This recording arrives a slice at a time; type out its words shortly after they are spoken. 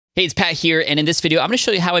Hey, it's Pat here, and in this video, I'm going to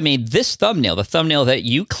show you how I made this thumbnail, the thumbnail that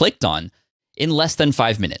you clicked on, in less than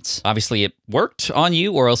 5 minutes. Obviously, it worked on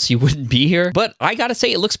you, or else you wouldn't be here, but I gotta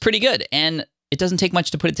say, it looks pretty good, and it doesn't take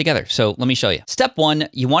much to put it together, so let me show you. Step 1,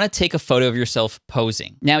 you want to take a photo of yourself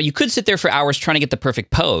posing. Now, you could sit there for hours trying to get the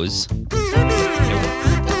perfect pose.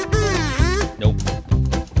 Nope.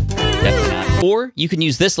 Definitely not. Or you can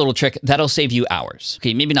use this little trick that'll save you hours.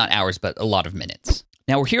 Okay, maybe not hours, but a lot of minutes.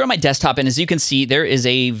 Now we're here on my desktop, and as you can see, there is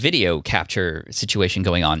a video capture situation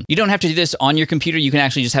going on. You don't have to do this on your computer. You can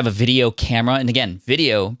actually just have a video camera, and again,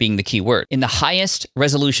 video being the key word. In the highest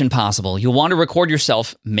resolution possible, you'll want to record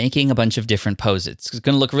yourself making a bunch of different poses. It's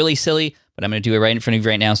going to look really silly, but I'm going to do it right in front of you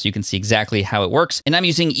right now so you can see exactly how it works. And I'm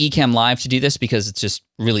using Ecamm Live to do this because it's just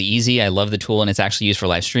really easy. I love the tool, and it's actually used for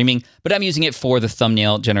live streaming, but I'm using it for the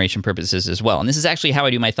thumbnail generation purposes as well. And this is actually how I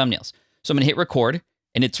do my thumbnails. So I'm going to hit record.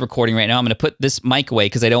 And it's recording right now. I'm going to put this mic away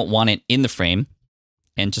because I don't want it in the frame.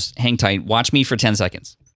 And just hang tight. Watch me for 10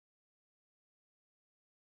 seconds.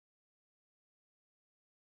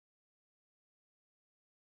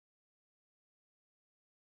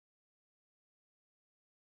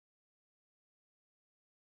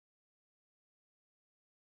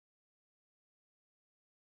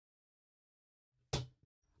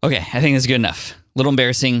 Okay, I think that's good enough. A little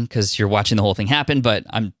embarrassing because you're watching the whole thing happen, but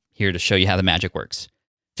I'm here to show you how the magic works.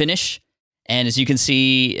 Finish. And as you can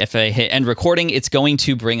see, if I hit end recording, it's going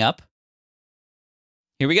to bring up.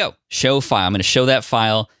 Here we go. Show file. I'm going to show that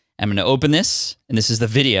file. I'm going to open this. And this is the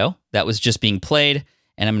video that was just being played.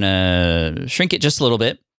 And I'm going to shrink it just a little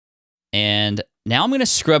bit. And now I'm going to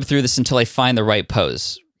scrub through this until I find the right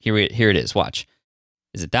pose. Here it is. Watch.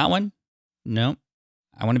 Is it that one? No.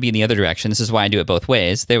 I want to be in the other direction. This is why I do it both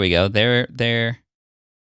ways. There we go. There.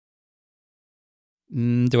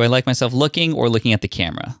 Do I like myself looking or looking at the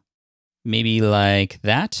camera? Maybe like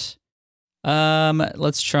that.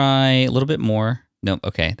 Let's try a little bit more. Nope,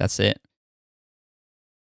 okay, that's it.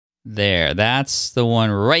 There, that's the one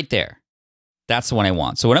right there. That's the one I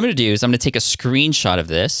want. So what I'm gonna do is I'm gonna take a screenshot of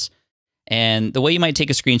this. And the way you might take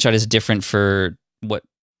a screenshot is different for what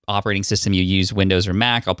operating system you use, Windows or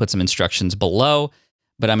Mac. I'll put some instructions below,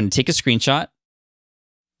 but I'm gonna take a screenshot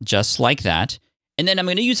just like that. And then I'm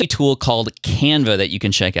going to use a tool called Canva that you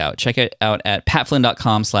can check out. Check it out at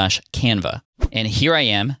patflynn.com/Canva. And here I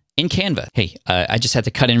am in Canva. Hey, I just had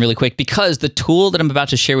to cut in really quick because the tool that I'm about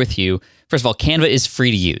to share with you, first of all, Canva is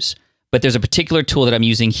free to use. But there's a particular tool that I'm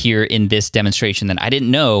using here in this demonstration that I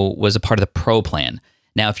didn't know was a part of the Pro plan.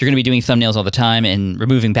 Now, if you're going to be doing thumbnails all the time and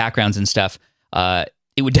removing backgrounds and stuff,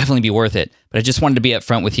 it would definitely be worth it. But I just wanted to be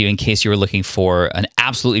upfront with you in case you were looking for an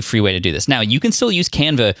absolutely free way to do this. Now, you can still use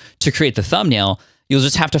Canva to create the thumbnail. You'll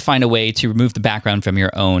just have to find a way to remove the background from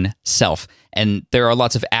your own self. And there are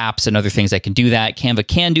lots of apps and other things that can do that. Canva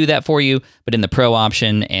can do that for you, but in the Pro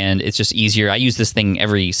option, and it's just easier. I use this thing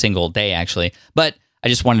every single day, actually. But I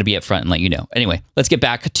just wanted to be upfront and let you know. Anyway, let's get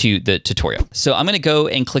back to the tutorial. So I'm going to go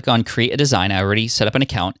and click on Create a Design. I already set up an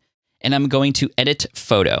account. And I'm going to Edit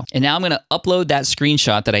Photo. And now I'm going to upload that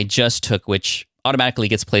screenshot that I just took, which automatically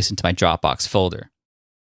gets placed into my Dropbox folder.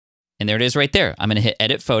 And there it is right there. I'm going to hit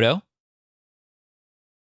Edit Photo.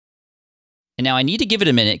 And now I need to give it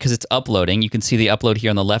a minute because it's uploading. You can see the upload here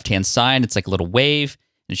on the left-hand side. It's like a little wave.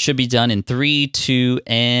 It should be done in 3, 2,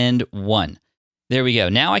 and 1. There we go.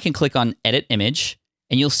 Now I can click on Edit Image.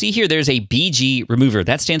 And you'll see here there's a BG remover.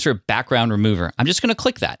 That stands for background remover. I'm just going to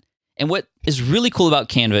click that. And what is really cool about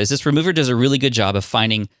Canva is this remover does a really good job of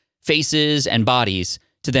finding faces and bodies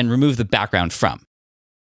to then remove the background from.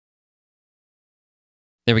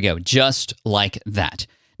 There we go, just like that.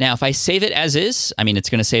 Now, if I save it as is, I mean, it's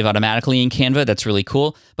going to save automatically in Canva. That's really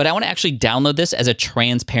cool. But I want to actually download this as a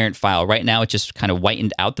transparent file. Right now, it just kind of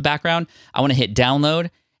whitened out the background. I want to hit download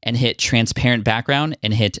and hit transparent background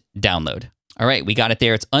and hit download. All right, we got it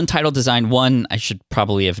there. It's Untitled Design 1. I should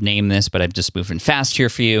probably have named this, but I'm just moving fast here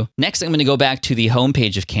for you. Next, I'm going to go back to the home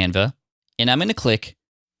page of Canva, and I'm going to click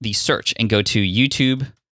the search and go to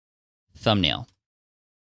YouTube thumbnail.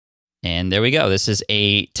 And there we go. This is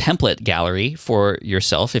a template gallery for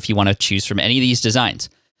yourself if you want to choose from any of these designs.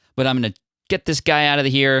 But I'm going to get this guy out of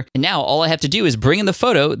here. And now all I have to do is bring in the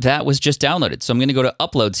photo that was just downloaded. So I'm going to go to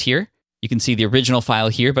Uploads here. You can see the original file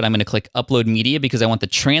here, but I'm going to click Upload Media because I want the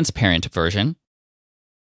transparent version.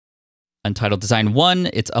 Untitled Design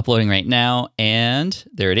 1, it's uploading right now, and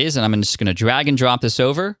there it is. And I'm just going to drag and drop this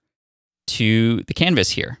over to the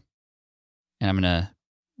canvas here. And I'm going to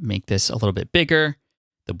make this a little bit bigger.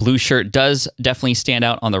 The blue shirt does definitely stand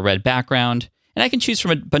out on the red background. And I can choose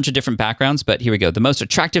from a bunch of different backgrounds, but here we go. The most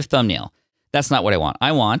attractive thumbnail. That's not what I want.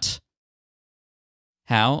 I want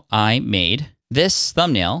how I made this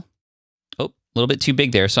thumbnail. Oh, little bit too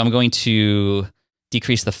big there. So I'm going to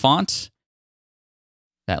decrease the font.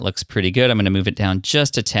 That looks pretty good. I'm going to move it down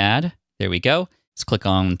just a tad. There we go. Let's click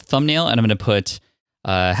on thumbnail, and I'm going to put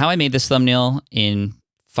how I made this thumbnail in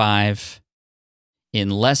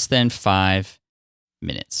less than 5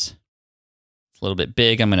 minutes. It's a little bit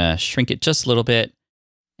big. I'm going to shrink it just a little bit,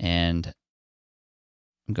 and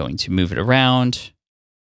I'm going to move it around.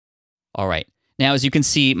 All right. Now, as you can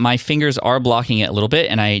see, my fingers are blocking it a little bit,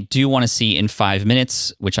 and I do want to see in 5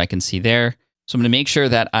 minutes, which I can see there. So I'm going to make sure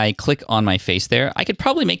that I click on my face there. I could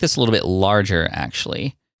probably make this a little bit larger,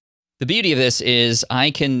 actually. The beauty of this is I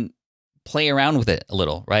can play around with it a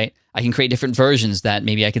little, right? I can create different versions that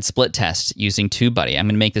maybe I could split test using TubeBuddy. I'm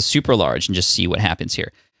going to make this super large and just see what happens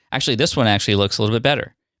here. Actually, this one actually looks a little bit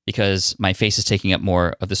better because my face is taking up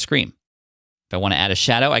more of the screen. If I want to add a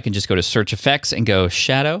shadow, I can just go to Search Effects and go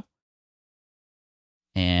Shadow.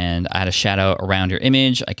 And add a shadow around your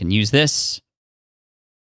image. I can use this.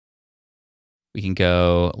 We can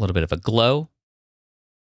go a little bit of a glow.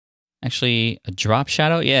 Actually, a drop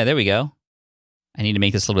shadow. Yeah, there we go. I need to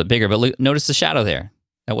make this a little bit bigger, but look, notice the shadow there.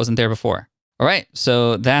 That wasn't there before. All right,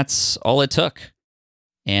 so that's all it took.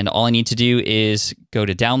 And all I need to do is go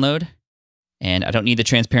to download. And I don't need the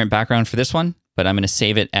transparent background for this one, but I'm going to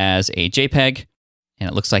save it as a JPEG. And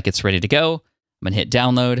it looks like it's ready to go. I'm going to hit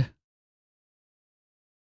download.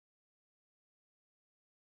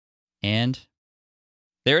 And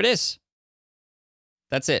there it is.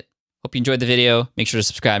 That's it. Hope you enjoyed the video. Make sure to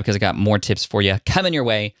subscribe because I got more tips for you coming your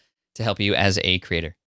way to help you as a creator.